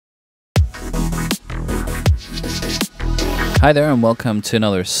Hi there and welcome to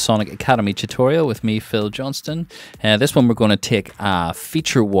another Sonic Academy tutorial with me, Phil Johnston. This one we're going to take a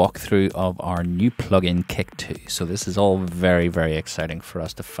feature walkthrough of our new plugin Kick 2. So this is all very, very exciting for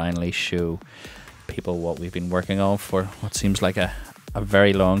us to finally show people what we've been working on for what seems like a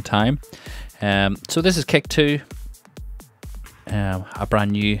very long time. So this is Kick 2, a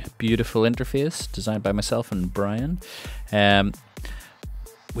brand new beautiful interface designed by myself and Brian.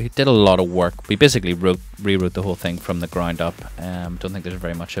 We did a lot of work. We basically rewrote the whole thing from the ground up. Don't think there's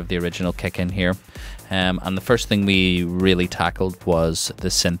very much of the original Kick in here. And the first thing we really tackled was the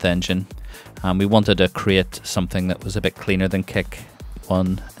synth engine. We wanted to create something that was a bit cleaner than Kick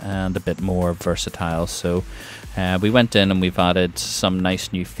 1 and a bit more versatile. So we went in and we've added some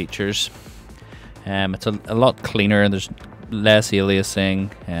nice new features. It's a lot cleaner and there's less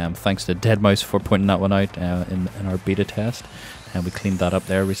aliasing, thanks to Deadmau5 for pointing that one out in our beta test. And we cleaned that up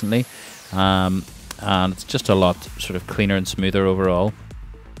there recently, and it's just a lot sort of cleaner and smoother overall.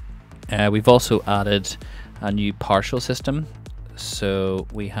 We've also added a new partial system, so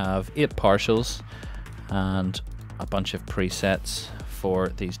we have 8 partials and a bunch of presets for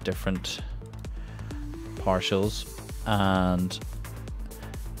these different partials. And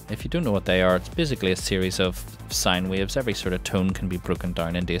if you don't know what they are, it's basically a series of sine waves. Every sort of tone can be broken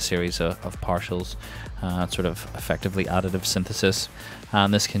down into a series of partials, sort of effectively additive synthesis,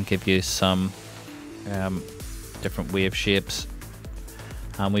 and this can give you some different wave shapes.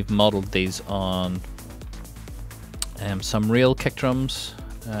 And we've modeled these on some real kick drums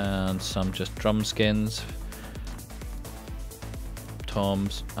and some just drum skins,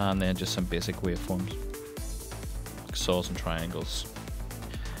 toms, and then just some basic waveforms, like saws and triangles.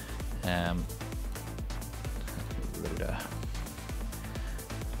 There's a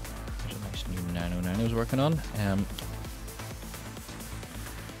nice new 909 I was working on.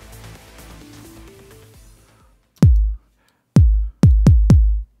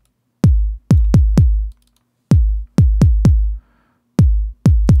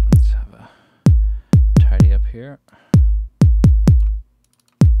 Let's have a tidy up here.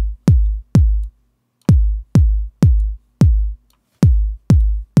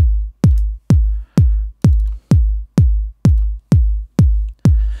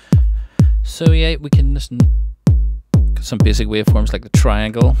 So yeah, we can listen to some basic waveforms like the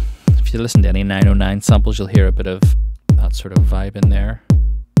triangle. If you listen to any 909 samples, you'll hear a bit of that sort of vibe in there.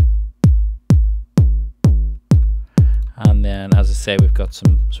 And then, as I say, we've got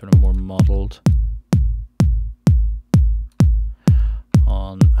some sort of more modeled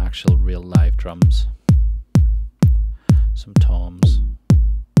on actual real live drums. Some toms.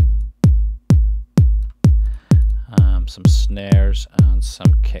 Some snares and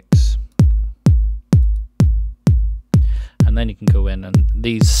some kicks. And then you can go in, and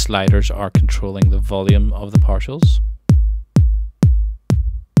these sliders are controlling the volume of the partials.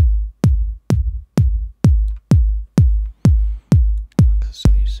 So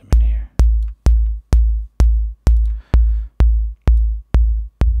use them in here.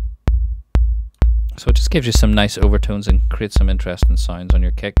 So it just gives you some nice overtones and creates some interesting sounds on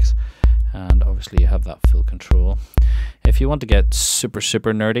your kicks. And obviously you have that full control. If you want to get super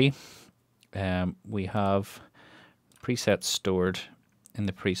nerdy, we have presets stored in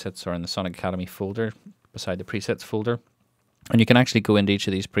the presets or in the Sonic Academy folder beside the presets folder, and you can actually go into each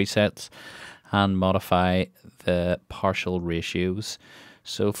of these presets and modify the partial ratios.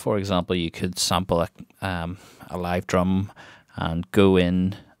 So for example, you could sample a live drum and go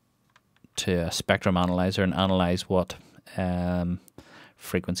in to a spectrum analyzer and analyze what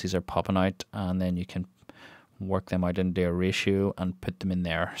frequencies are popping out, and then you can work them out into a ratio and put them in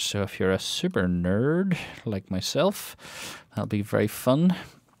there. So if you're a super nerd like myself, that'll be very fun.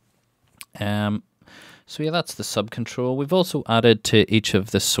 So yeah, that's the sub control. We've also added to each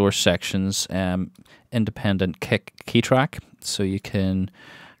of the source sections independent kick key track, so you can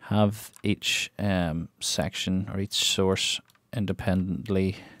have each section or each source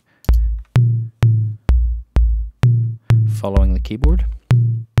independently following the keyboard.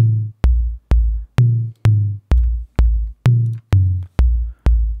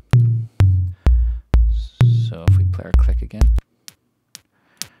 So if we play our click again,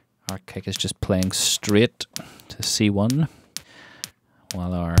 our kick is just playing straight to C1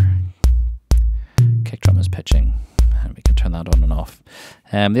 while our kick drum is pitching, and we can turn that on and off.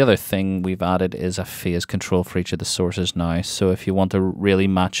 The other thing we've added is a phase control for each of the sources now. So if you want to really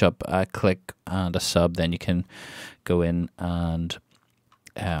match up a click and a sub, then you can go in and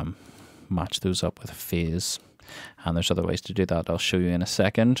match those up with a phase. And there's other ways to do that I'll show you in a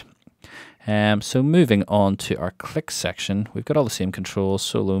second. So moving on to our click section, we've got all the same controls: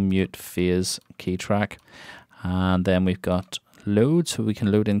 solo, mute, phase, key track, And then we've got load, so we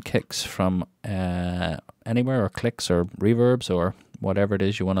can load in kicks from anywhere, or clicks or reverbs or whatever it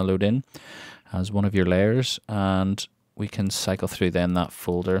is you want to load in as one of your layers. And we can cycle through then that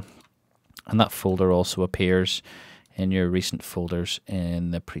folder, and that folder also appears in your recent folders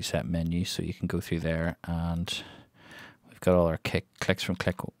in the preset menu, so you can go through there, and we've got all our clicks from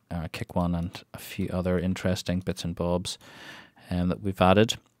kick 1 and a few other interesting bits and bobs that we've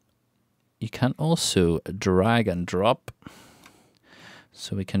added. You can also drag and drop,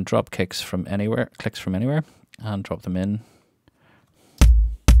 so we can drop clicks from anywhere, and drop them in.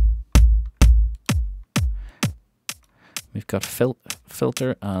 We've got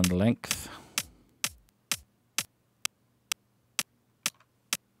filter and length.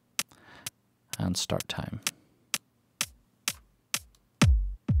 And start time.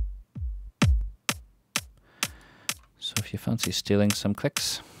 So if you fancy stealing some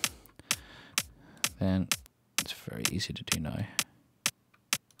clicks, then it's very easy to do now.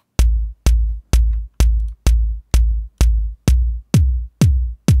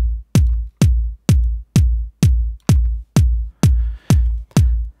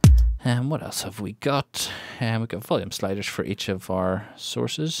 And what else have we got? We've got volume sliders for each of our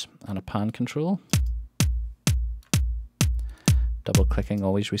sources and a pan control. Double clicking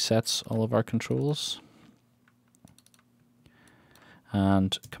always resets all of our controls.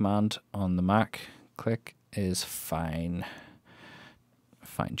 And command on the Mac click is fine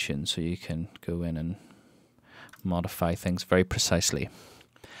tune, so you can go in and modify things very precisely.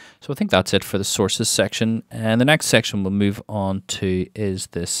 So I think that's it for the sources section, and the next section we'll move on to is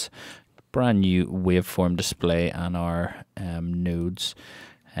this brand new waveform display and our nodes.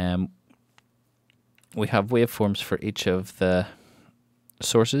 We have waveforms for each of the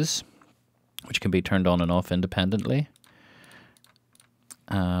sources, which can be turned on and off independently.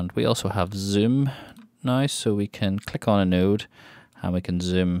 And we also have zoom now, so we can click on a node and we can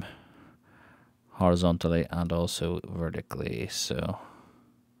zoom horizontally and also vertically. So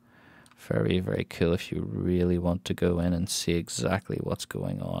very, very cool if you really want to go in and see exactly what's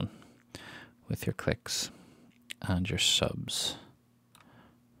going on with your clicks and your subs.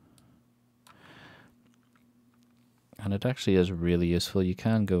 And it actually is really useful. You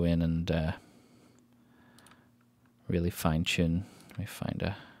can go in and really fine tune. Let me find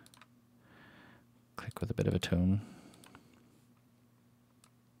a click with a bit of a tone.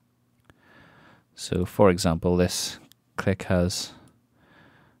 So for example, this click has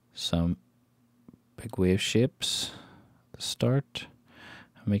some big wave shapes at the start,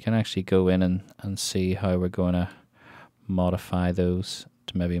 and we can actually go in and see how we're going to modify those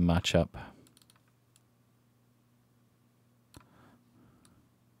to maybe match up.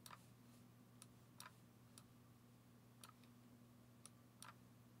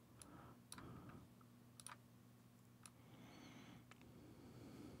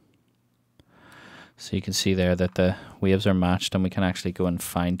 So you can see there that the waves are matched, and we can actually go and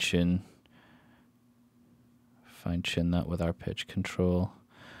fine tune that with our pitch control.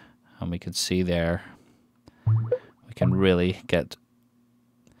 And we can see there, we can really get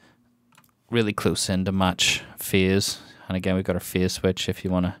really close in to match phase. And again, we've got our phase switch if you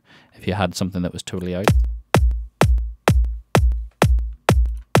had something that was totally out.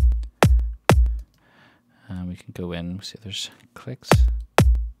 And we can go in, see if there's clicks.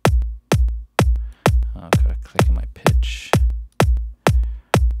 I've got to click in my pitch.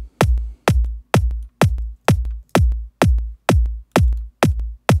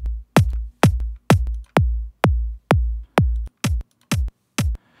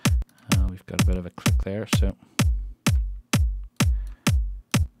 We've got a bit of a click there, so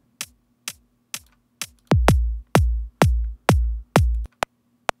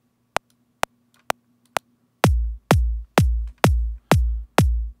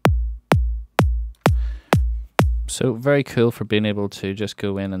very cool for being able to just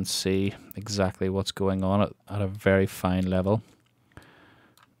go in and see exactly what's going on at a very fine level.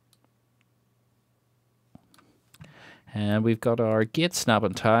 And we've got our gate snap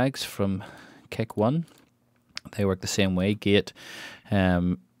and tags from kick 1. They work the same way. Gate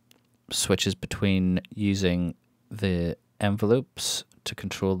switches between using the envelopes to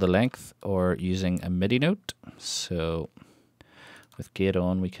control the length or using a MIDI note. So with gate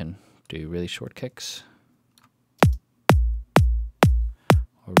on, we can do really short kicks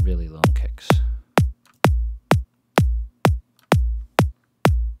or really long kicks.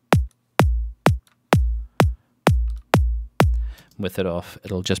 With it off,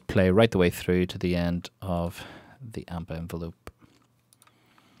 it'll just play right the way through to the end of the amp envelope.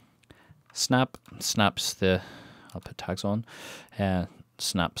 Snap snaps I'll put tags on,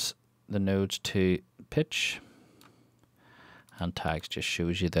 snaps the nodes to pitch, and tags just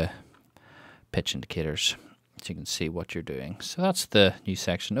shows you the pitch indicators, so you can see what you're doing. So that's the new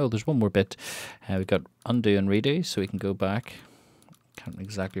section. Oh, there's one more bit. We've got undo and redo, so we can go back. Can't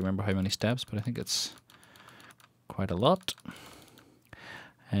exactly remember how many steps, but I think it's quite a lot.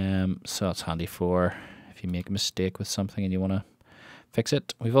 So that's handy for if you make a mistake with something and you want to fix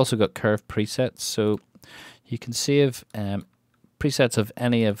it. We've also got curve presets, so you can save presets of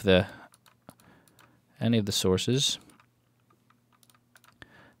any of the sources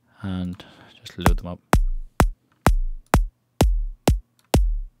and just load them up.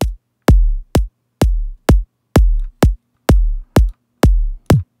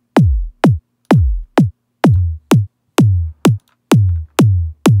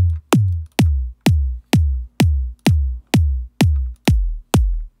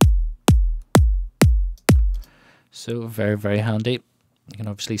 So very, very handy. You can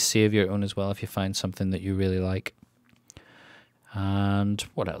obviously save your own as well if you find something that you really like. And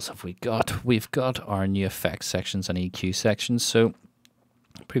what else have we got? We've got our new effects sections and EQ sections. So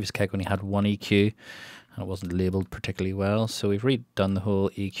previous kit only had one EQ and it wasn't labeled particularly well. So we've redone the whole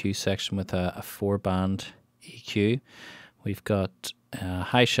EQ section with a 4-band EQ. We've got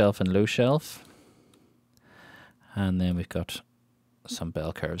high shelf and low shelf. And then we've got some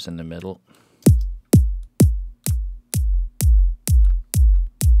bell curves in the middle.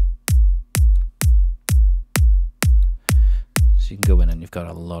 You can go in and you've got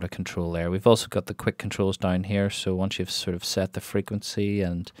a lot of control there. We've also got the quick controls down here, so once you've sort of set the frequency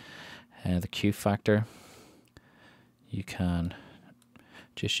and the Q factor, you can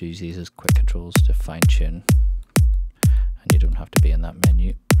just use these as quick controls to fine tune, and you don't have to be in that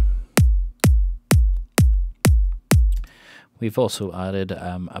menu. We've also added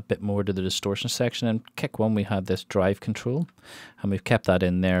a bit more to the distortion section. In kick 1 we had this drive control, and we've kept that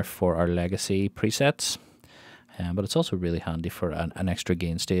in there for our legacy presets. But it's also really handy for an extra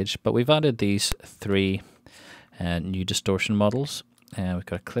gain stage. But we've added these 3 new distortion models. We've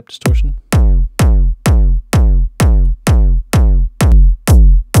got a clip distortion,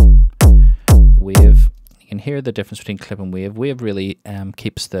 wave. You can hear the difference between clip and wave. Wave really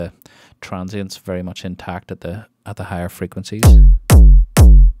keeps the transients very much intact at the higher frequencies,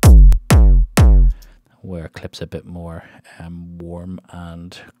 where clip's a bit more warm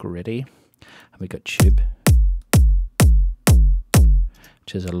and gritty. And we've got tube,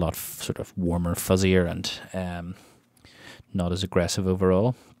 which is a lot sort of warmer, fuzzier, and not as aggressive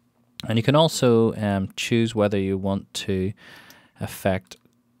overall. And you can also choose whether you want to affect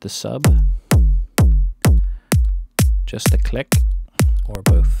the sub, just the click, or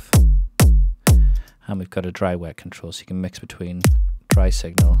both. And we've got a dry wet control, so you can mix between dry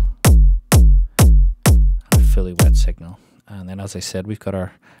signal and a fully wet signal. And then, as I said, we've got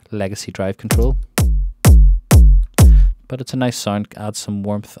our legacy drive control. But it's a nice sound, adds some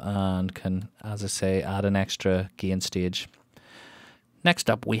warmth, and can, as I say, add an extra gain stage. Next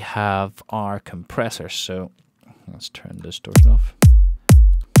up we have our compressor, so let's turn the distortion off.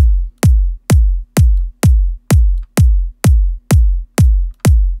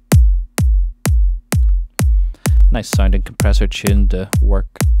 Nice sounding compressor tuned to work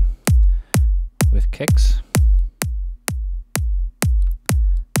with kicks.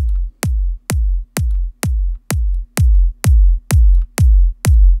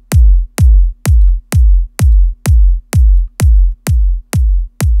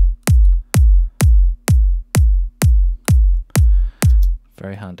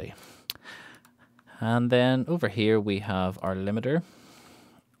 Very handy. And then over here we have our limiter,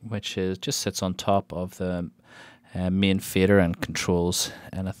 which is just sits on top of the main fader and controls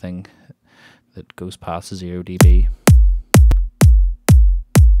anything that goes past 0 dB.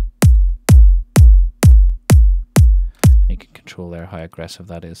 And you can control there how aggressive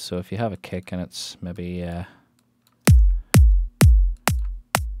that is. So if you have a kick and it's maybe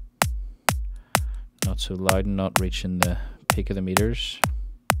not so loud and not reaching the peak of the meters,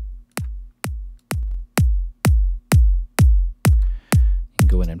 you can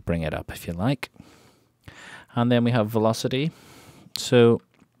go in and bring it up if you like. And then we have velocity, so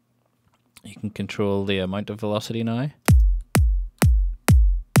you can control the amount of velocity now.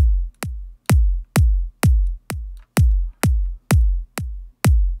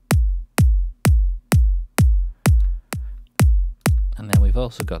 And then we've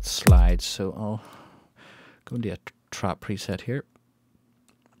also got slides, so I'll go into a trap preset here.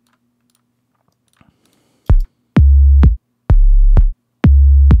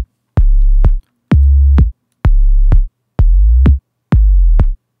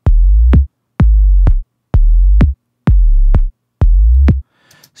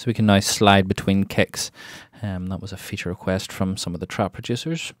 So we can now slide between kicks. That was a feature request from some of the trap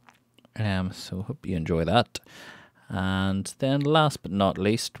producers. So hope you enjoy that. And then last but not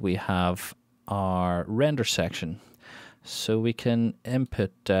least, we have our render section. So we can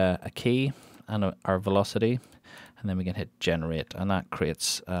input a key and our velocity, and then we can hit generate, and that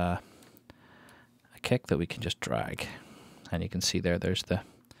creates a kick that we can just drag. And you can see there's the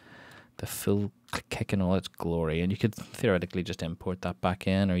full kick in all its glory, and you could theoretically just import that back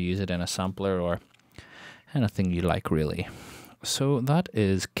in or use it in a sampler or anything you like, really. So that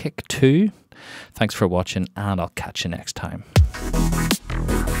is kick 2. Thanks for watching, and I'll catch you next time.